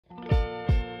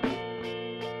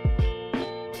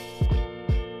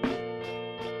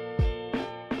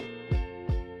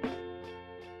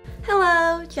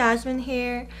Jasmine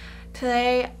here.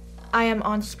 Today I am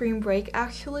on spring break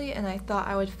actually, and I thought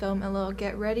I would film a little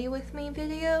get ready with me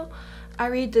video. I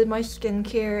redid my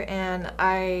skincare and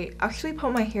I actually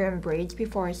put my hair in braids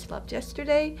before I slept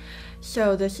yesterday,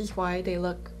 so this is why they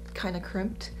look kind of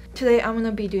crimped. Today I'm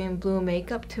gonna be doing blue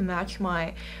makeup to match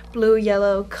my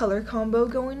blue-yellow color combo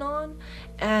going on,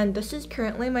 and this is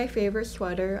currently my favorite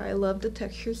sweater. I love the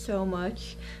texture so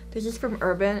much. This is from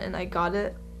Urban and I got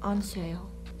it on sale.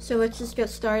 So let's just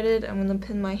get started. I'm gonna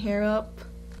pin my hair up.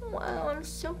 Wow, I'm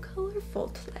so colorful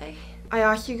today. I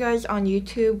asked you guys on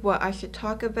YouTube what I should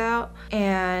talk about,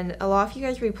 and a lot of you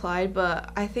guys replied,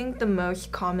 but I think the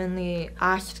most commonly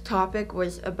asked topic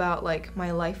was about like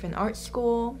my life in art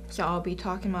school, so I'll be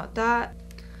talking about that.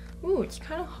 Ooh, it's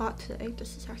kind of hot today.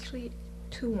 This is actually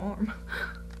too warm.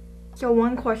 So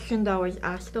one question that was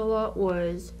asked a lot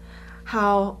was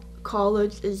how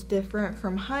college is different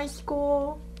from high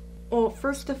school. Well,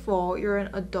 first of all, you're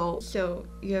an adult, so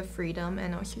you have freedom,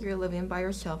 and also you're living by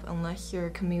yourself unless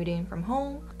you're commuting from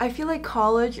home. I feel like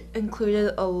college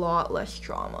included a lot less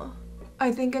drama.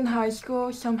 I think in high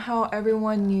school, somehow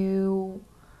everyone knew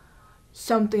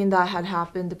something that had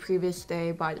happened the previous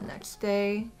day by the next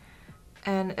day,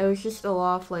 and it was just a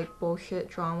lot of like bullshit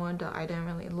drama that I didn't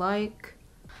really like.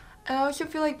 And I also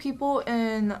feel like people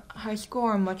in high school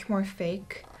are much more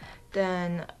fake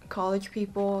than college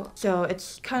people, so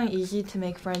it's kind of easy to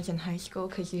make friends in high school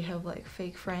because you have like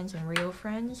fake friends and real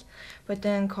friends, but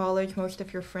then in college most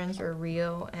of your friends are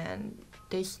real and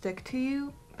they stick to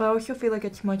you. But I also feel like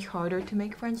it's much harder to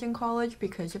make friends in college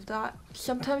because of that.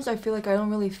 Sometimes I feel like I don't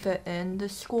really fit in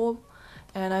this school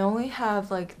and I only have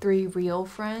like 3 real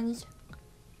friends.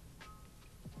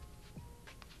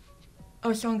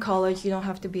 Also in college, you don't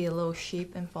have to be a little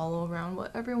sheep and follow around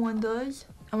what everyone does.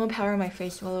 I'm gonna powder my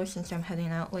face a little since I'm heading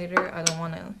out later. I don't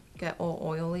want to get all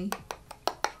oily.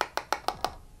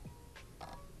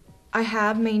 I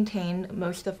have maintained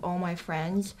most of all my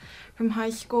friends from high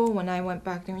school. When I went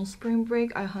back during spring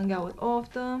break, I hung out with all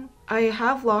of them. I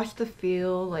have lost the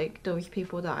feel, like those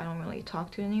people that I don't really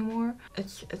talk to anymore.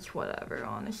 It's whatever,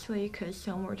 honestly, because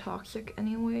some were toxic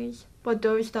anyways. But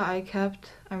those that I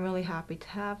kept, I'm really happy to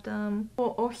have them.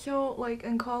 Well, also, like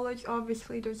in college,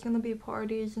 obviously there's gonna be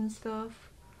parties and stuff.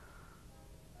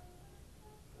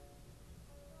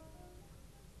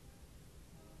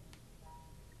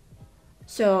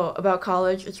 So about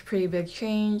college, it's a pretty big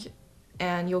change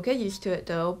and you'll get used to it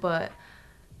though, but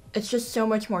it's just so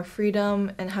much more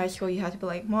freedom. In high school, you have to be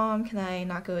like, Mom, can I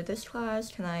not go to this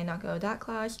class? Can I not go to that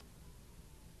class?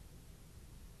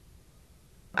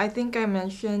 I think I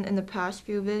mentioned in the past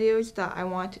few videos that I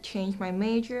want to change my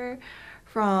major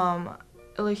from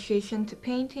illustration to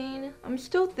painting. I'm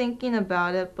still thinking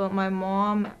about it, but my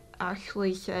mom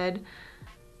actually said,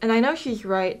 and I know she's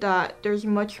right, that there's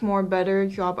much more better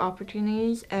job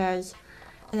opportunities as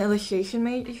an illustration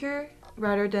major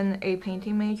rather than a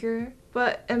painting major.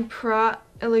 But in Pratt,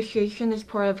 illustration is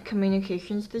part of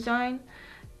communications design,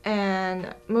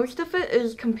 and most of it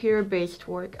is computer-based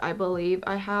work, I believe.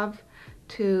 I have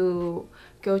to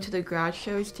go to the grad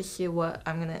shows to see what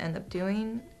I'm gonna end up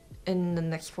doing in the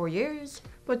next 4 years.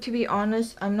 But to be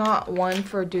honest, I'm not one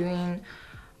for doing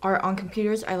art on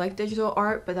computers. I like digital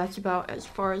art, but that's about as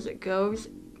far as it goes.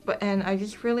 And I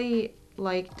just really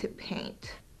like to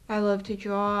paint. I love to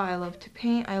draw, I love to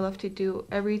paint, I love to do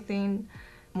everything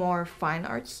more fine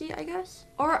artsy, I guess.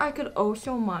 Or I could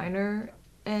also minor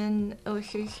in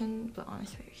illustration, but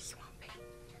honestly I just want to paint.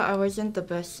 I wasn't the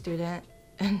best student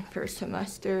in first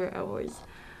semester. I was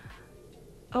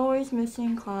always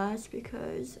missing class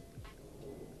because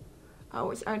I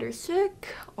was either sick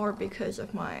or because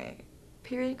of my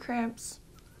period cramps.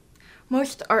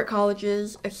 Most art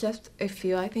colleges, except a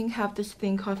few, I think, have this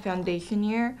thing called foundation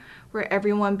year, where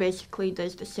everyone basically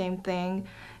does the same thing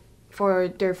for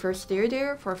their first year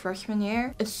there, for freshman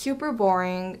year. It's super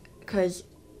boring because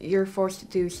you're forced to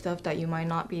do stuff that you might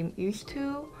not be used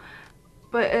to,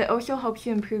 but it also helps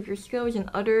you improve your skills in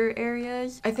other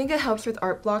areas. I think it helps with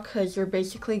art block because you're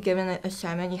basically given an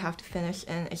assignment you have to finish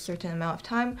in a certain amount of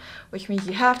time, which means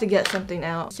you have to get something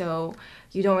out, so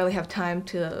you don't really have time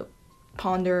to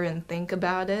ponder and think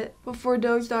about it. But for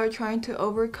those that are trying to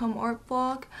overcome art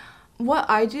block, what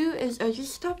I do is I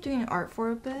just stop doing art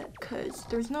for a bit because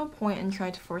there's no point in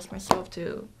trying to force myself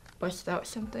to bust out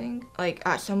something. Like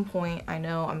at some point I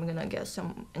know I'm gonna get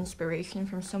some inspiration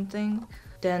from something,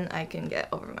 then I can get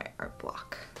over my art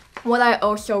block. What I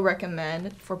also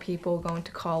recommend for people going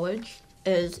to college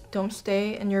is don't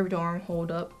stay in your dorm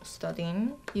holed up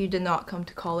studying. You did not come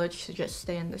to college to just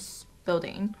stay in this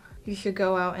building. You should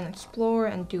go out and explore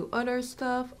and do other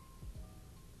stuff.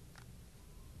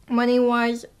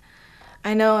 Money-wise,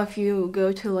 I know if you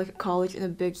go to like a college in a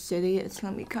big city, it's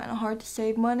gonna be kind of hard to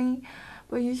save money,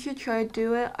 but you should try to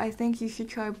do it. I think you should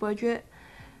try to budget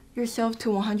yourself to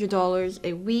 $100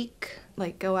 a week,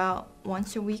 like go out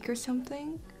once a week or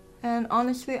something. And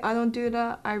honestly, I don't do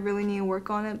that. I really need to work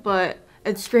on it, but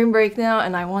it's spring break now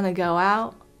and I want to go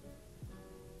out.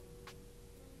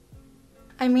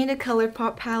 I made a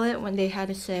ColourPop palette when they had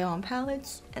a sale on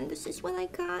palettes, and this is what I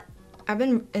got. I've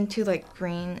been into like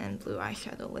green and blue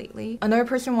eyeshadow lately. Another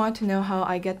person wanted to know how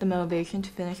I get the motivation to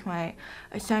finish my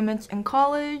assignments in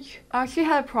college. I actually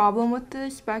had a problem with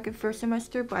this back in first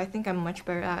semester, but I think I'm much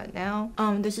better at it now.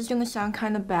 This is gonna sound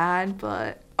kind of bad,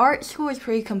 but art school is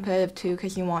pretty competitive too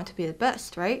because you want to be the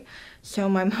best, right? So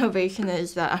my motivation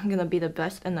is that I'm gonna be the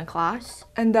best in the class,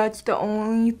 and that's the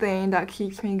only thing that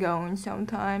keeps me going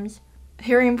sometimes.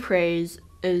 Hearing praise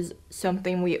is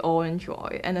something we all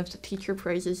enjoy, and if the teacher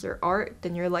praises your art,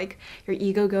 then you're like, your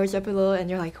ego goes up a little and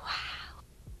you're like, wow.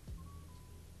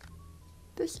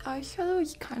 This eyeshadow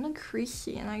is kind of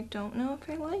creasy and I don't know if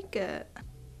I like it.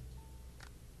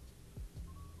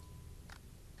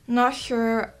 Not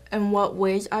sure in what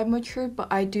ways I've matured,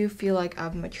 but I do feel like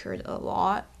I've matured a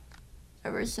lot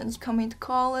ever since coming to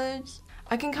college.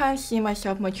 I can kind of see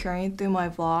myself maturing through my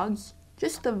vlogs.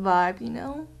 Just the vibe, you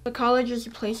know? But college is a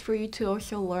place for you to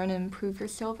also learn and improve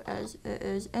yourself, as it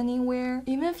is anywhere.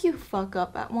 Even if you fuck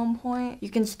up at one point, you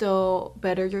can still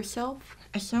better yourself.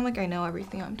 I sound like I know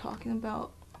everything I'm talking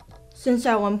about. Since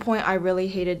at one point I really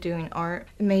hated doing art,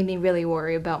 it made me really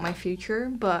worry about my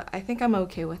future, but I think I'm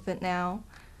okay with it now.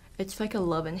 It's like a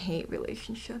love and hate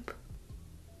relationship.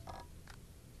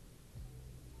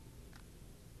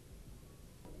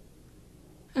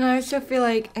 And I also feel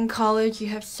like in college you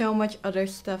have so much other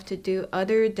stuff to do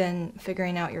other than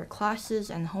figuring out your classes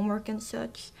and homework and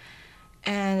such.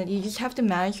 And you just have to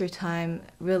manage your time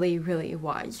really, really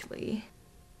wisely.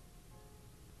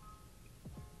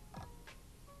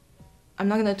 I'm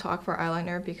not gonna talk for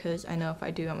eyeliner because I know if I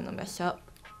do, I'm gonna mess up.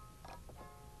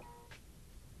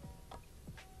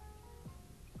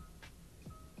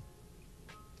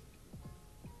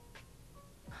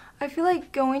 I feel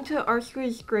like going to art school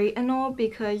is great and all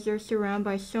because you're surrounded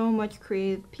by so much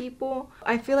creative people.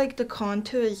 I feel like the con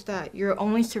to it is that you're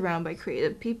only surrounded by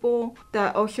creative people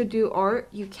that also do art.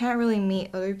 You can't really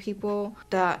meet other people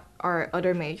that are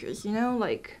other majors, you know?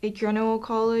 Like a general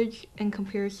college in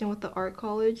comparison with the art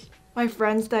college. My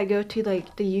friends that go to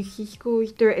like the UC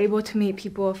schools, they're able to meet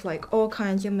people of like all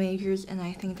kinds of majors, and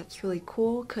I think that's really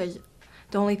cool because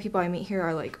the only people I meet here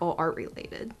are like all art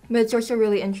related. But it's also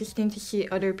really interesting to see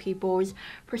other people's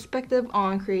perspective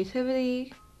on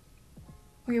creativity.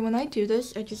 Okay, when I do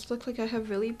this, I just look like I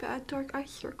have really bad dark eye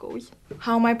circles.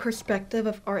 How my perspective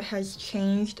of art has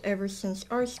changed ever since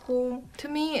art school. To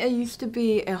me, it used to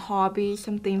be a hobby,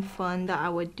 something fun that I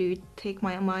would do to take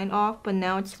my mind off, but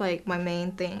now it's like my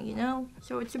main thing, you know?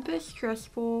 So it's a bit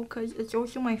stressful because it's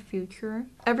also my future.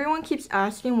 Everyone keeps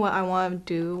asking what I want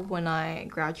to do when I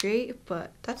graduate,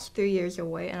 but that's 3 years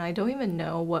away and I don't even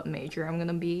know what major I'm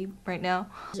gonna be right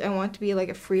now. I want to be like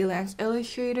a freelance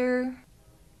illustrator.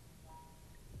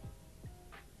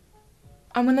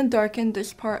 I'm gonna darken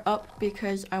this part up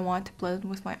because I want to blend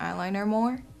with my eyeliner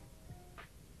more.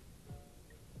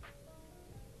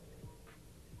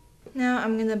 Now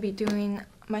I'm gonna be doing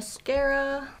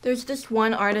mascara. There's this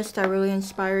one artist that really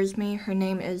inspires me. Her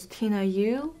name is Tina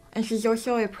Yu, and she's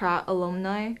also a Pratt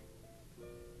alumni.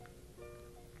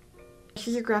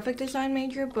 She's a graphic design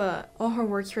major, but all her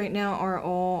works right now are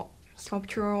all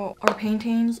sculptural art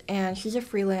paintings, and she's a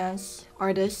freelance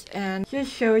artist and she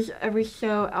just shows every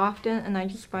so often, and I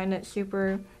just find it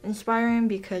super inspiring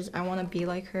because I want to be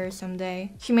like her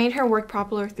someday. She made her work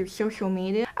popular through social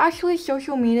media. Actually,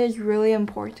 social media is really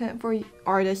important for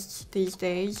artists these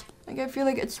days. Like, I feel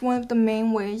like it's one of the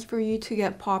main ways for you to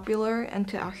get popular and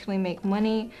to actually make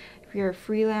money if you're a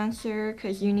freelancer,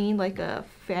 because you need like a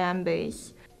fan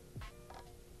base.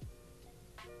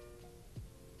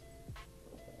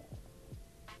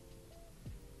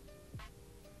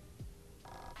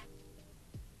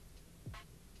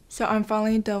 So I'm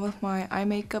finally done with my eye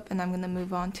makeup and I'm gonna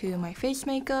move on to my face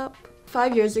makeup.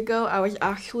 5 years ago, I was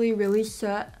actually really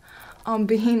set on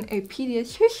being a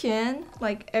pediatrician,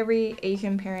 like every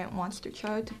Asian parent wants their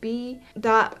child to be.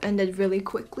 That ended really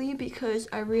quickly because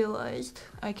I realized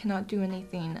I cannot do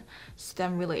anything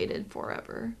STEM related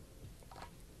forever.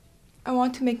 I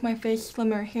want to make my face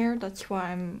slimmer here, that's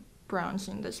why I'm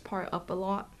bronzing this part up a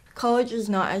lot. College is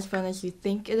not as fun as you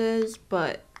think it is,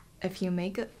 but if you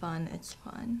make it fun, it's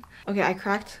fun. Okay, I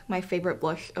cracked my favorite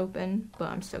blush open, but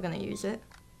I'm still gonna use it.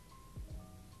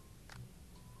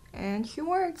 And she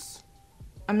works.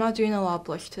 I'm not doing a lot of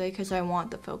blush today because I want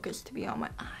the focus to be on my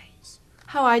eyes.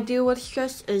 How I deal with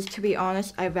stress is, to be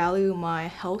honest, I value my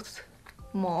health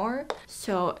more.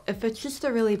 So if it's just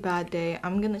a really bad day,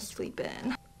 I'm gonna sleep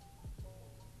in.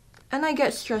 And I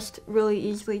get stressed really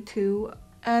easily too.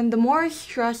 And the more I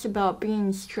stress about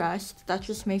being stressed, that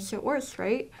just makes it worse,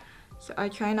 right? So I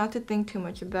try not to think too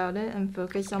much about it and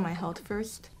focus on my health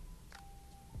first.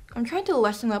 I'm trying to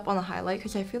lessen up on the highlight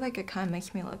because I feel like it kind of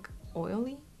makes me look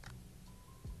oily.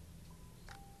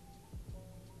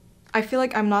 I feel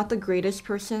like I'm not the greatest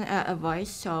person at advice,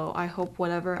 so I hope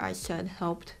whatever I said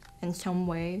helped in some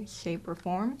way, shape, or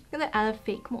form. I'm gonna add a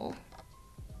fake mole.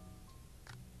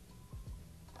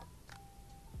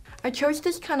 I chose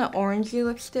this kind of orangey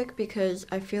lipstick because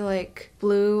I feel like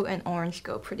blue and orange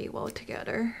go pretty well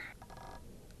together.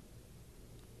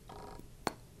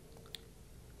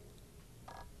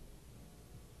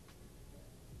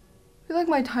 I feel like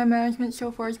my time management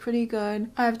so far is pretty good.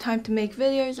 I have time to make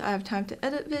videos, I have time to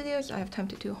edit videos, I have time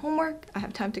to do homework, I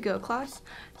have time to go to class.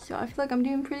 So I feel like I'm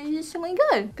doing pretty decently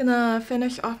good. Gonna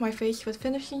finish off my face with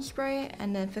finishing spray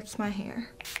and then fix my hair.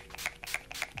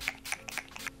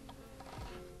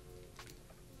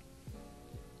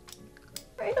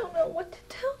 I don't know what to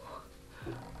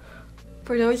do.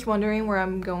 For those wondering where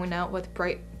I'm going out with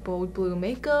bright, bold blue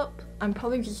makeup, I'm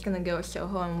probably just gonna go to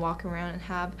Soho and walk around and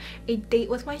have a date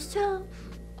with myself.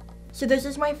 So this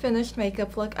is my finished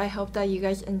makeup look. I hope that you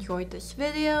guys enjoyed this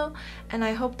video, and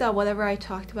I hope that whatever I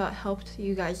talked about helped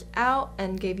you guys out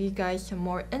and gave you guys some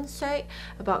more insight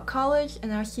about college,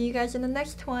 and I'll see you guys in the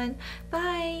next one.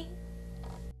 Bye!